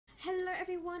Hello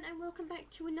everyone and welcome back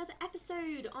to another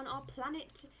episode on our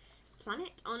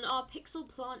on our Pixel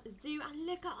Plant Zoo. And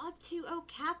look at our two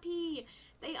Okapi!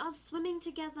 They are swimming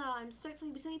together. I'm so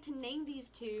excited. We still need to name these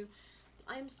two.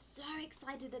 I'm so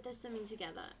excited that they're swimming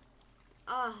together.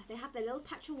 They have their little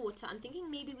patch of water. I'm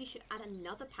thinking maybe we should add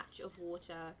another patch of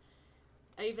water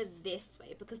over this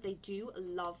way because they do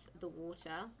love the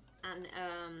water. And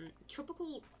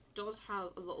tropical does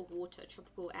have a lot of water,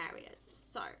 tropical areas.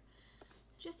 So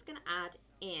just gonna add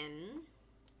in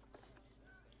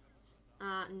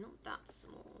not that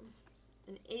small,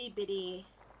 an itty bitty,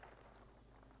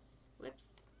 whoops,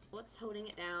 what's holding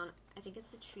it down? I think it's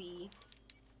the tree.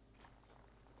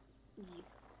 Yes,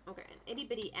 okay, an itty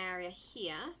bitty area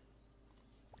here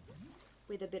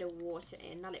with a bit of water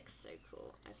in. That looks so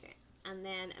cool. Okay, and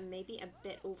then maybe a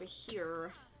bit over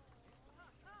here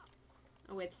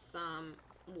with some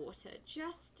water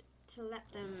just to let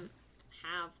them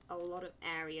have a lot of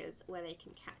areas where they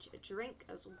can catch a drink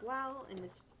as well in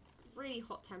this really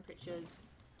hot temperatures.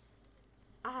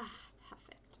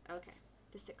 Perfect. Okay,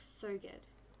 this looks so good.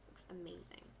 Looks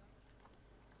amazing.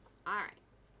 Alright.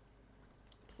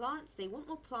 Plants, they want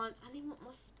more plants and they want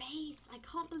more space. I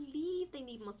can't believe they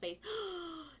need more space.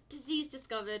 Disease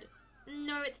discovered.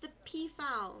 No, it's the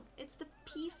peafowl. It's the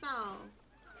peafowl.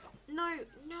 No,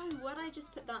 why'd I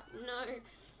just put that? No.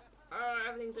 Oh,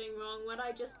 everything's going wrong. Why'd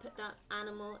I just put that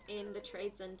animal in the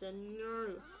trade center?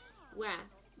 No.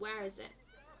 Where is it?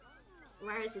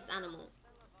 Where is this animal?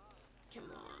 Come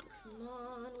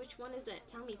on. Which one is it?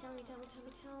 Tell me.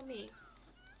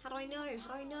 How do I know?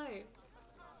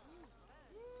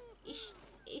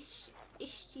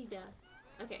 Ishida.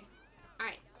 Okay.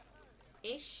 Alright.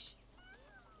 Ish.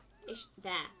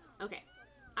 There. Okay.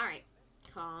 Alright.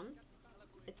 Calm.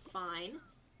 It's fine.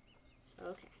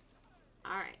 Okay.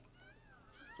 Alright.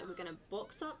 So we're gonna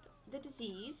box up the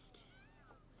diseased.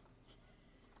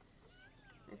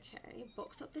 Okay,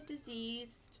 box up the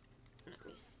diseased. Let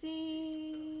me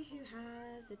see who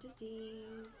has a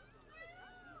disease.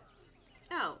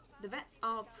 Oh, the vets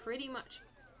are pretty much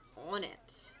on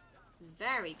it.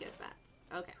 Very good vets.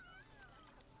 Okay.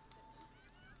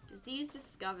 Disease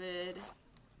discovered.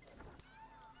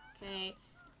 Okay.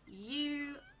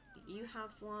 You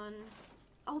have one.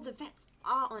 Oh, the vets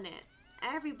are on it.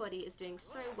 Everybody is doing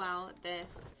so well at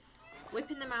this.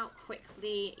 Whipping them out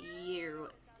quickly.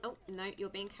 You. Oh, no, you're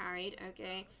being carried.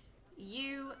 Okay.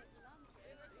 You.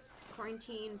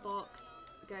 Quarantine box.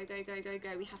 Go.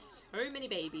 We have so many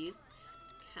babies.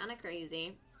 Kinda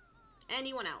crazy.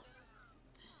 Anyone else?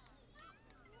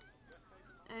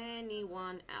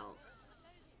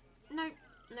 No,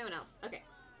 no one else. Okay.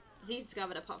 Disease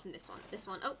discovered apart from this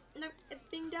one. Oh, no, it's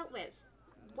being dealt with.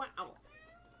 Wow.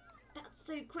 That's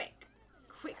so quick.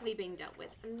 Quickly being dealt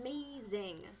with.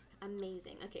 Amazing.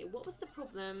 Okay, what was the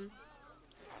problem?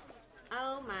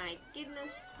 Oh my goodness.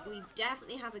 We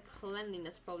definitely have a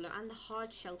cleanliness problem. And the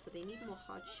hard shelter. They need more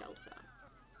hard shelter.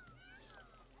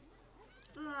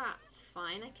 That's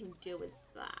fine. I can deal with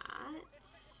that.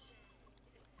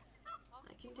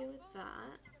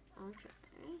 Okay.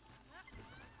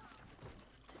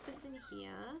 Put this in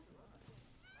here.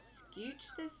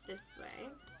 Scooch this way.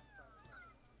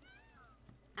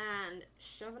 And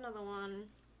shove another one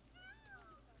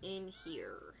in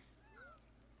here.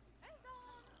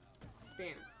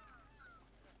 Boom.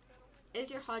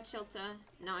 Is your hard shelter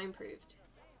now improved?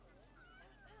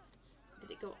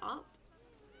 Did it go up?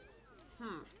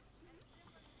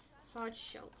 Hard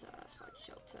shelter.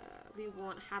 We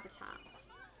want habitat.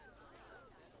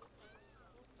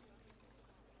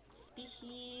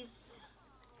 Species.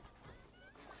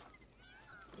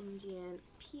 Indian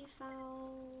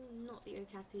peafowl, not the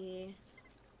Okapi.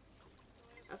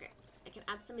 Okay, I can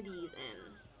add some of these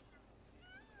in.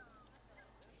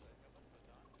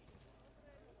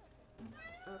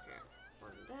 Okay,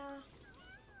 one there.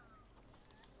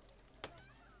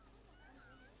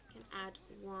 Can add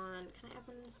one. Can I add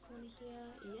one in this corner here?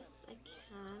 Yes, I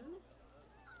can.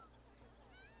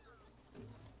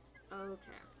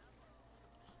 Okay.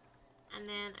 And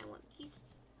then I want these.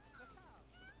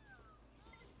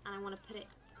 And I want to put it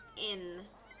in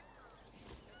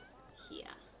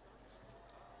here.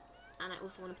 And I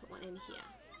also want to put one in here.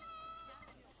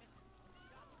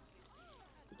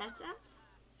 Better?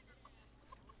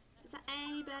 Is that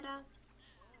any better?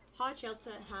 Hard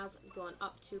shelter has gone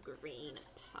up to green.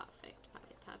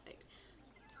 Perfect.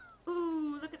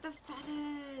 Ooh, look at the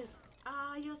feathers.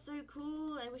 You're so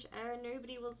cool. I wish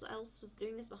nobody else was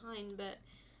doing this behind, but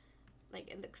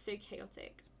like it looks so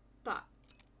chaotic. But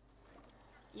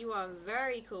you are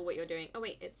very cool what you're doing. Oh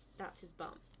wait, that's his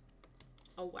bum.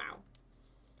 Oh wow.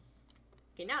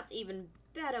 Okay, now it's even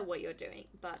better what you're doing.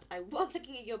 But I was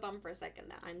looking at your bum for a second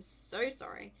there. I'm so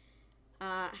sorry.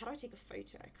 How do I take a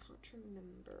photo? I can't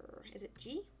remember. Is it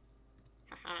G?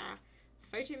 Haha.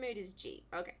 Photo mode is G.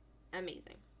 Okay.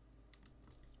 Amazing.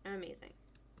 Amazing.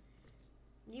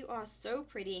 You are so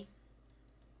pretty.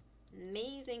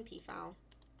 Amazing peafowl.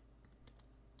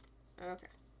 Okay.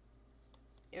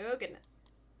 Oh goodness.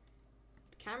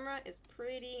 The camera is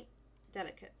pretty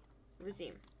delicate.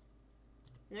 Resume.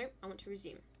 Nope, I want to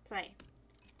resume. Play.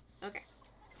 Okay.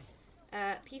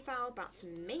 Peafowl about to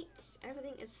mate.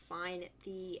 Everything is fine.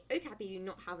 The Okapi do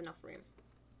not have enough room.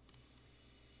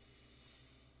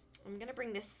 I'm gonna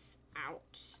bring this out,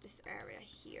 this area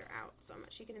here out. So I'm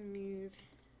actually gonna move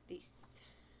this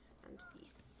and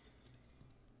this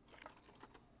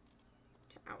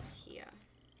to out here.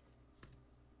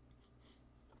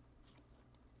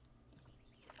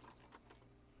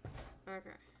 Okay.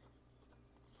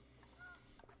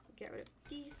 Get rid of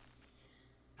these.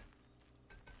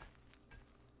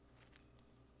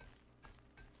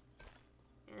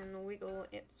 And wiggle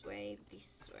its way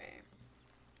this way.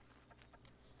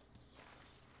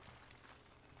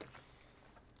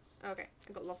 Okay,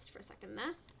 I got lost for a second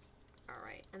there.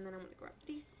 Alright, and then I'm going to grab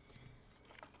this.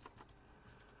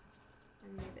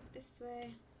 And move it this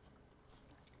way.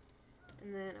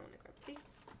 And then I want to grab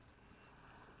this.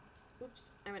 Oops,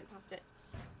 I went past it.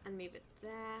 And move it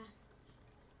there.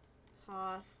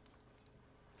 Half.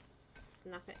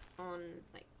 Snap it on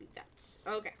like that.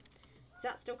 Okay. Does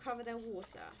that still cover their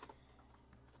water?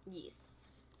 Yes.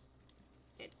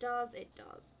 It does,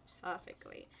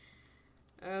 perfectly.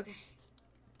 Okay.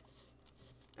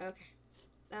 Okay.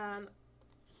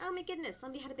 Oh my goodness,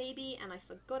 somebody had a baby and I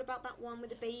forgot about that one with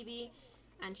the baby.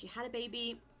 And she had a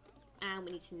baby and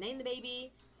we need to name the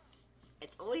baby.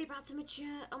 It's already about to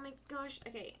mature. Oh my gosh.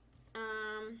 Okay.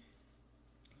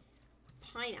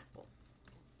 Pineapple.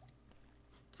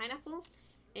 Pineapple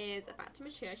is about to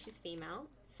mature. She's female.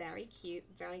 Very cute.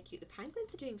 Very cute. The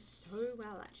penguins are doing so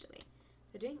well, actually.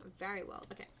 They're doing very well.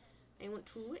 Okay. I want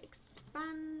to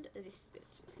expand this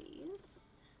bit,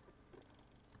 please.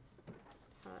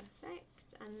 Perfect.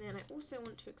 And then I also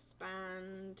want to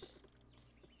expand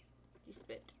this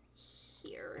bit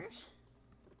here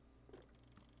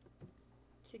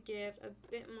to give a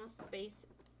bit more space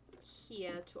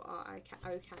here to our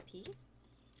Okapi.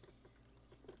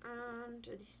 And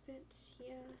this bit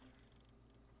here.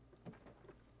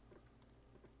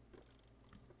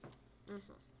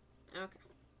 Okay.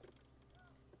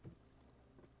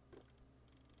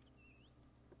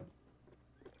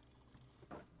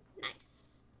 Nice.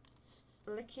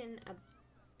 Looking a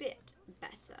bit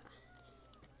better.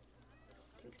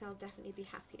 I think they'll definitely be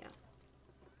happier.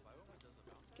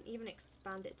 I can even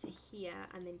expand it to here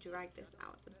and then drag this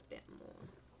out a bit more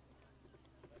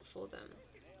for them.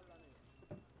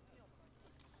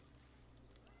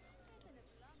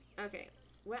 Okay,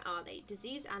 where are they?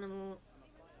 Diseased animal.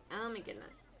 Oh my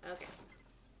goodness. Okay.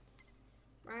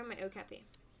 Where are my Okapi?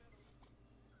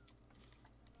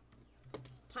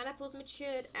 Pineapple's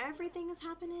matured. Everything is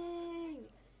happening.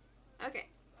 Okay.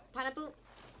 Pineapple.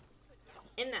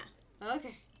 In there.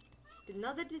 Okay.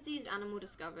 Another diseased animal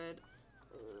discovered.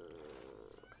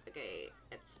 Okay.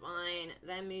 It's fine.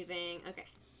 They're moving. Okay.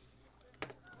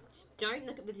 Just don't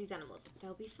look at the diseased animals.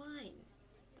 They'll be fine.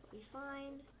 They'll be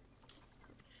fine.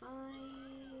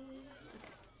 Fine.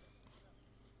 Okay.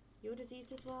 You're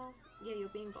diseased as well? Yeah, you're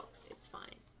being boxed. It's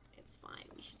fine. It's fine.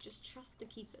 We should just trust the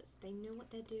keepers. They know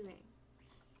what they're doing.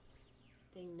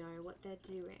 They know what they're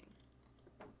doing.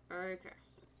 Okay.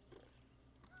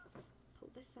 Pull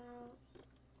this out.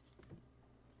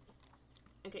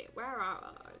 Okay, where are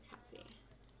our Okapi?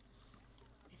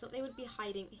 I thought they would be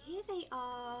hiding. Here they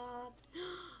are.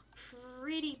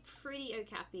 Pretty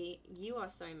Okapi. You are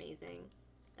so amazing.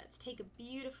 Let's take a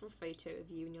beautiful photo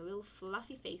of you and your little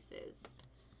fluffy faces.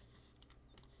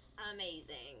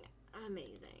 Amazing.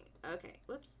 Amazing. Okay.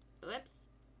 Whoops. Whoops.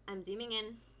 I'm zooming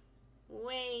in.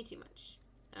 Way too much.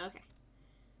 Okay.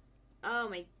 Oh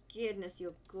my goodness,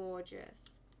 you're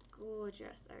gorgeous.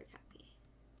 Gorgeous Okapi.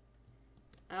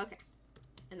 Okay.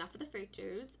 Enough of the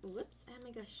photos. Whoops. Oh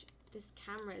my gosh. This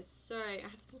camera is so... I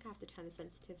think I have to turn the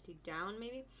sensitivity down,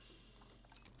 maybe.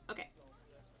 Okay.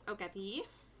 Okapi.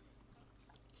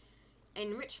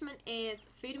 Enrichment is...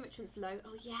 Food enrichment's low.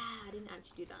 Oh yeah, I didn't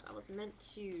actually do that. I was meant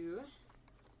to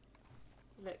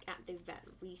look at the vet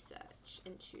research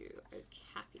into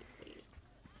Okapi, please.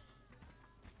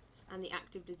 And the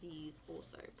active disease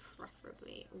also,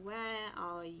 preferably. Where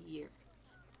are you?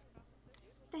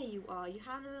 There you are. You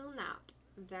have a little nap.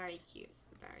 Very cute.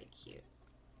 Very cute.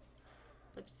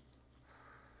 Oops.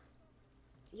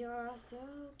 You're so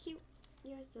cute.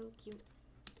 You're so cute.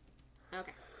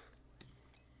 Okay.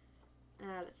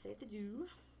 Let's save the do.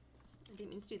 I didn't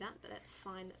mean to do that, but that's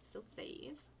fine. Let's still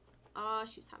save. Ah,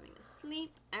 she's having a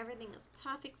sleep. Everything is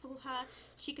perfect for her.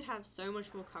 She could have so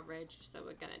much more coverage, so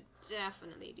we're gonna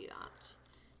definitely do that.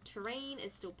 Terrain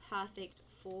is still perfect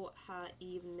for her,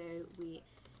 even though we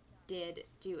did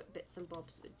do bits and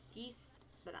bobs with these,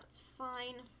 but that's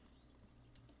fine.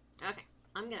 Okay,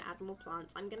 I'm gonna add more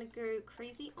plants. I'm gonna go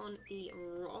crazy on the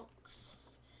rocks,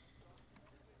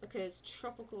 because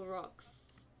tropical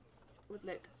rocks would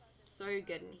look so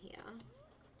good in here.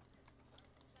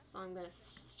 So I'm going to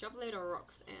shove a load of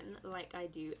rocks in, like I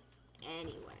do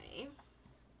anyway.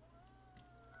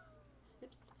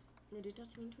 Oops, I did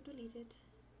not mean to delete it.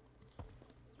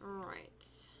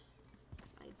 Alright.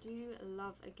 I do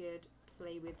love a good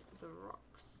play with the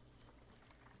rocks.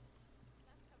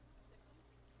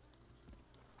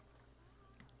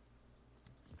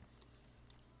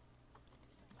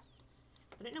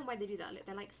 I don't know why they do that. Look,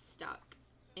 they're like stuck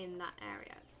in that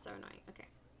area. It's so annoying. Okay.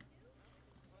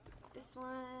 This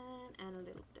one, and a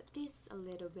little bit of this, a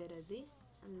little bit of this,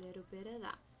 a little bit of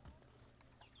that.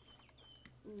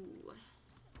 Ooh.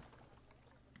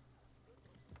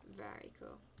 Very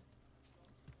cool.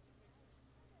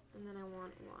 And then I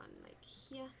want one like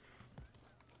here,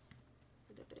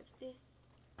 with a bit of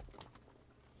this.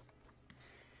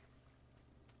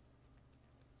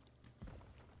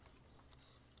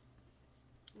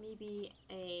 Maybe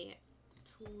a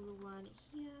taller one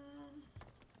here,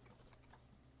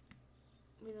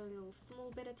 with a little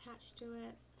small bit attached to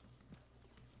it.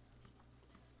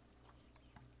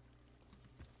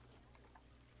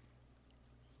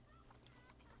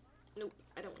 Nope,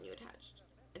 I don't want you attached.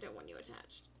 I don't want you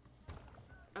attached.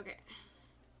 Okay.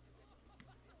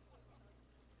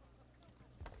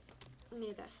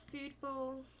 Near the food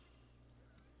bowl.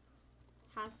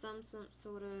 Has some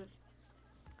sort of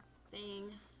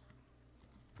thing.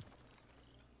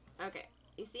 Okay,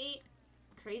 you see?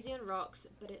 Crazy on rocks,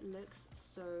 but it looks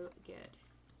so good.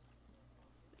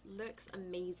 It looks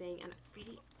amazing, and it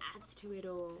really adds to it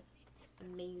all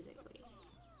amazingly.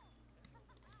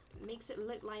 It makes it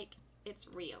look like it's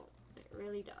real. It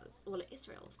really does. Well, it is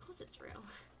real. Of course it's real.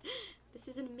 This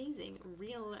is an amazing,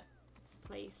 real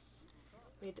place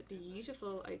with a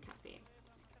beautiful Okapi.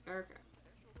 Okay.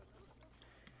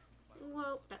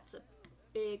 Whoa, that's a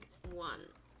big one.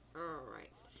 Alright.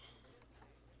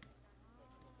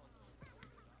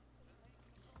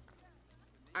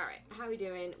 Alright, how are we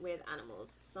doing with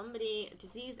animals? Somebody,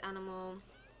 diseased animal.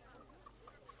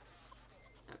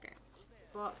 Okay.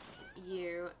 Box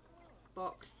you.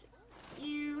 Box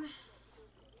you.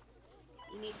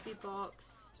 You need to be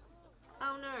boxed.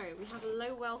 Oh no, we have a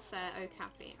low welfare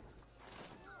Okapi.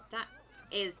 That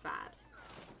is bad.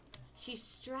 She's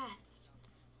stressed.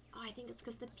 Oh, I think it's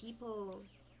because the people.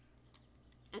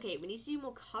 Okay, we need to do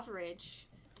more coverage.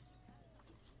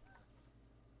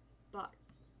 But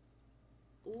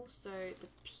also the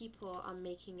people are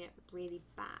making it really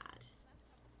bad.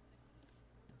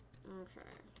 Okay.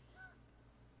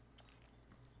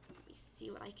 Let me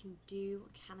see what I can do.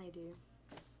 What can I do?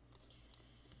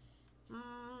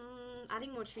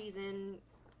 Adding more trees in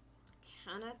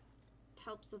kind of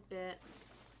helps a bit,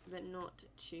 but not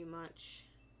too much.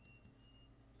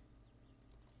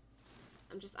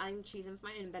 I'm just adding trees in for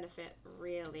my own benefit,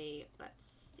 really. Let's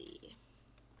see.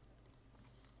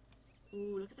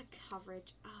 Ooh, look at the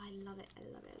coverage. Oh, I love it. I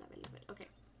love it. I love it. I love it. Okay.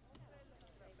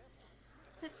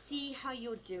 Let's see how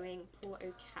you're doing, poor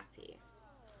Okapi.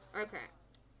 Okay.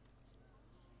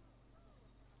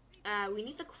 We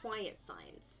need the quiet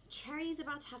signs. Cherry's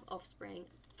about to have offspring.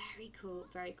 Very cool.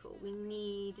 Very cool. We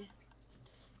need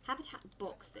habitat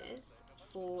boxes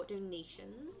for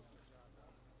donations.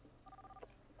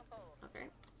 Okay.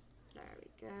 There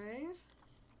we go.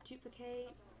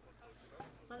 Duplicate.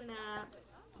 One there.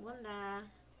 One there.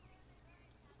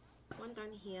 One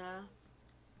down here.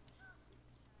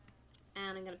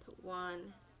 And I'm going to put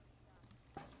one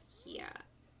here.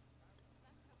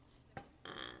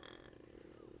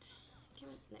 And come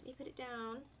on, let me put it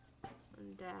down.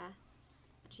 And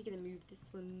actually going to move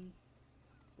this one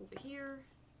over here.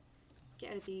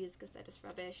 Get out of these because they're just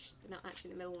rubbish. They're not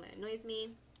actually in the middle and it annoys me.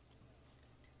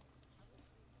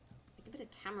 I can put a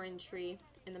tamarind tree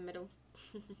in the middle.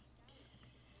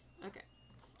 Okay.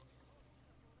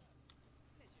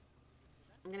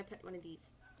 I'm going to put one of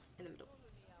these in the middle.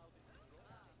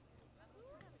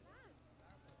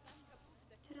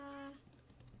 Ta-da!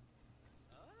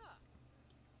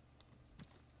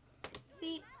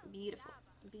 See? Beautiful.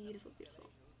 Beautiful, beautiful.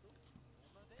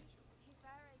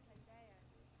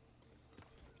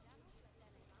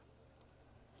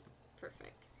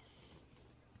 Perfect.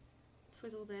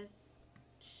 Twizzle this.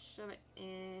 shove it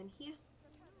in here.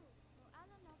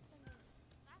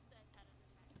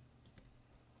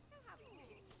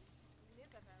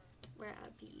 Where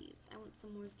are these? I want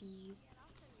some more of these.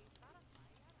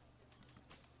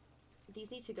 These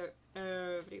need to go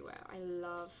everywhere. I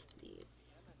love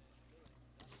these.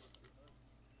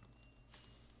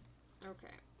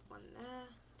 Okay, one there.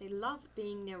 They love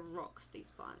being near rocks,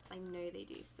 these plants. I know they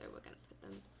do, so we're going to put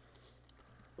them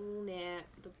all near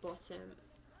the bottom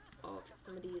of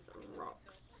some of these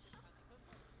rocks.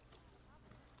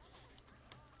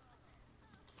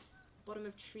 Bottom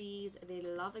of trees, they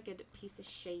love a good piece of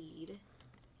shade.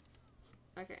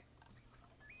 Okay.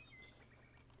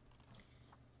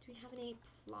 Do we have any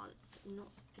plants? Not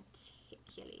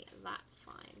particularly. That's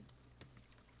fine.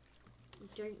 We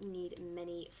don't need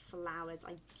many flowers,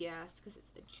 I guess, because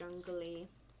it's a jungly.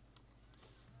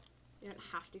 You don't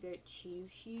have to go too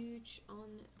huge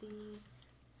on these.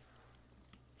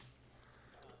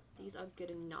 These are good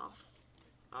enough.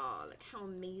 Oh, look how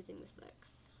amazing this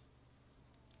looks.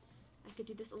 I could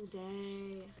do this all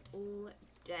day. All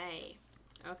day.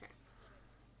 Okay.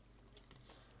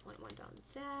 One down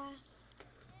there.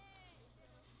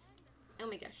 Oh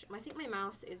my gosh. I think my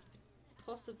mouse is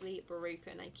possibly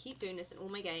broken. I keep doing this in all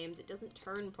my games. It doesn't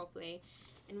turn properly.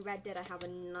 In Red Dead, I have a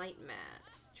nightmare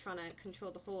trying to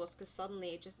control the horse because suddenly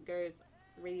it just goes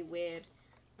really weird.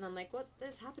 And I'm like, what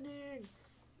is happening?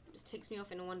 It just takes me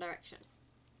off in one direction.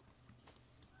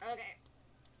 Okay.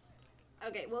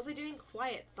 Okay, what was I doing?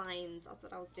 Quiet signs. That's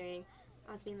what I was doing.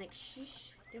 I was being like,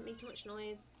 shh, don't make too much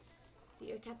noise.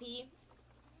 The Okapi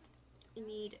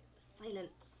need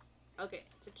silence. Okay,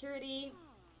 security.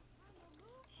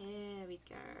 Here we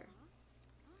go.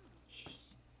 Shh.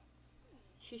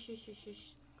 Shh, shh, shh, shh,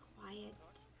 shh. Quiet.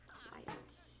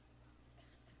 Quiet.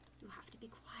 You have to be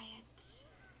quiet.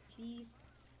 Please.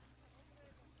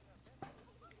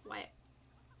 Quiet.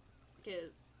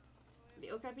 Because the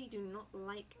Okapi do not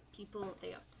like people.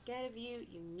 They are scared of you.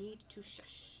 You need to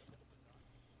shush.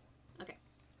 Okay.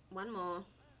 One more.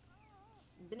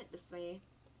 Spin it this way.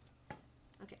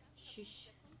 Okay.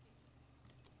 Shush.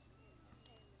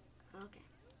 Okay.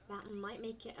 That might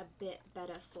make it a bit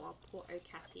better for our poor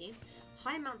Okapi.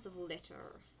 High amounts of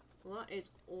litter. Well, that is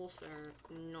also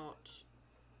not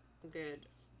good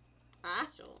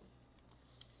at all.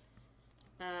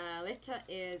 Litter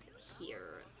is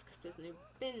here. It's because there's no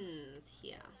bins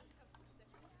here.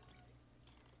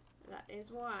 That is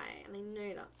why, and I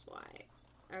know that's why.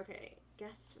 Okay,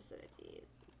 guest facilities,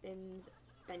 bins,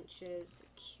 benches,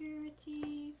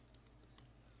 security.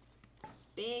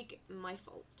 Big my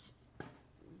fault.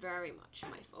 Very much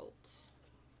my fault.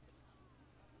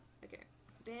 Okay,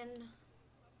 bin.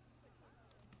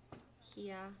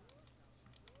 Here.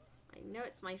 I know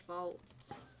it's my fault.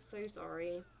 So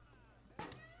sorry.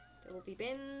 There will be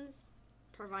bins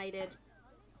provided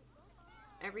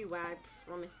everywhere, I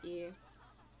promise you.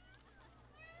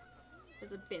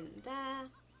 There's a bin there.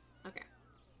 Okay.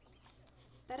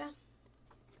 Better.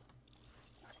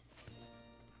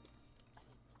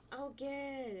 Oh,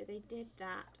 good. They did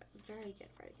that. Very good,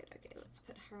 very good. Okay, let's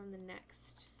put her on the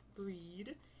next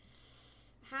breed.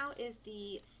 How is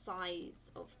the size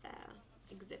of their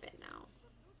exhibit now?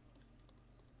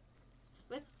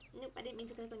 Whoops. Nope, I didn't mean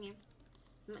to click on you.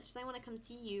 As much as I want to come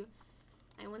see you,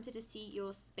 I wanted to see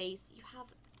your space. You have...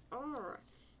 Oh,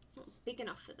 it's not big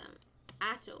enough for them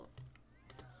at all.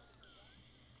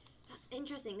 That's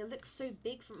interesting. It looks so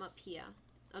big from up here.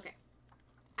 Okay.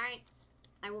 Alright.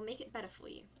 I will make it better for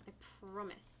you. I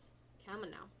promise. Come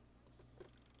on now.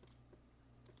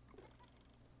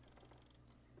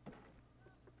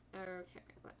 Okay,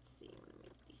 let's see. I want to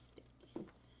make these stickies.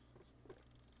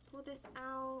 Pull this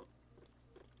out.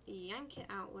 Yank it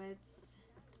outwards.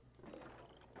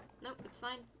 Nope, it's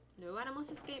fine. No animals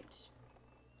escaped.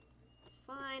 It's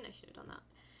fine. I should have done that.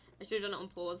 I should have done it on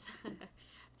pause. I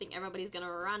think everybody's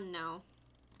gonna run now.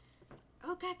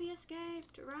 Okapi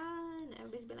escaped! Run!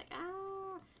 Everybody's been like,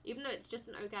 ah! Even though it's just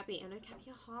an Okapi, and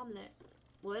Okapi are harmless.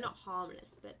 Well, they're not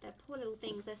harmless, but they're poor little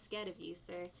things. They're scared of you,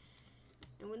 so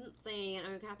I wouldn't say an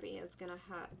Okapi is gonna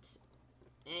hurt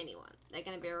anyone. They're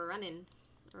gonna be running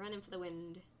for the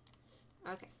wind.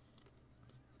 Okay.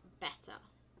 Better.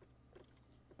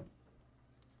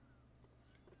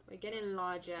 We're getting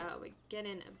larger. We're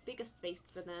getting a bigger space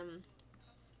for them.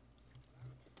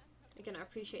 They're gonna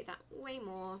appreciate that way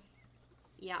more.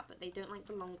 Yeah, but they don't like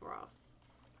the long grass.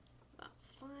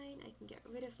 That's fine. I can get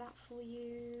rid of that for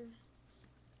you.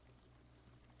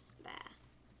 There.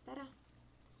 Better?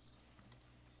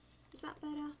 Is that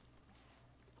better?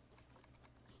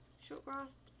 Short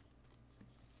grass?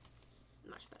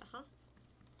 Much better, huh?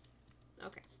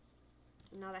 Okay.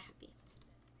 Now they're happy.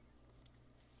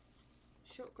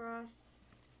 short grass.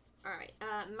 Alright,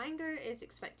 mango is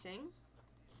expecting.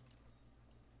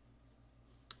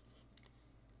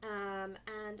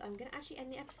 And I'm going to actually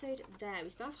end the episode there. We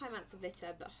still have high amounts of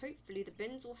litter, but hopefully the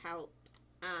bins will help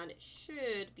and it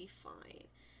should be fine.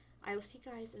 I will see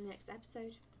you guys in the next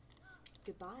episode.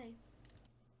 Goodbye.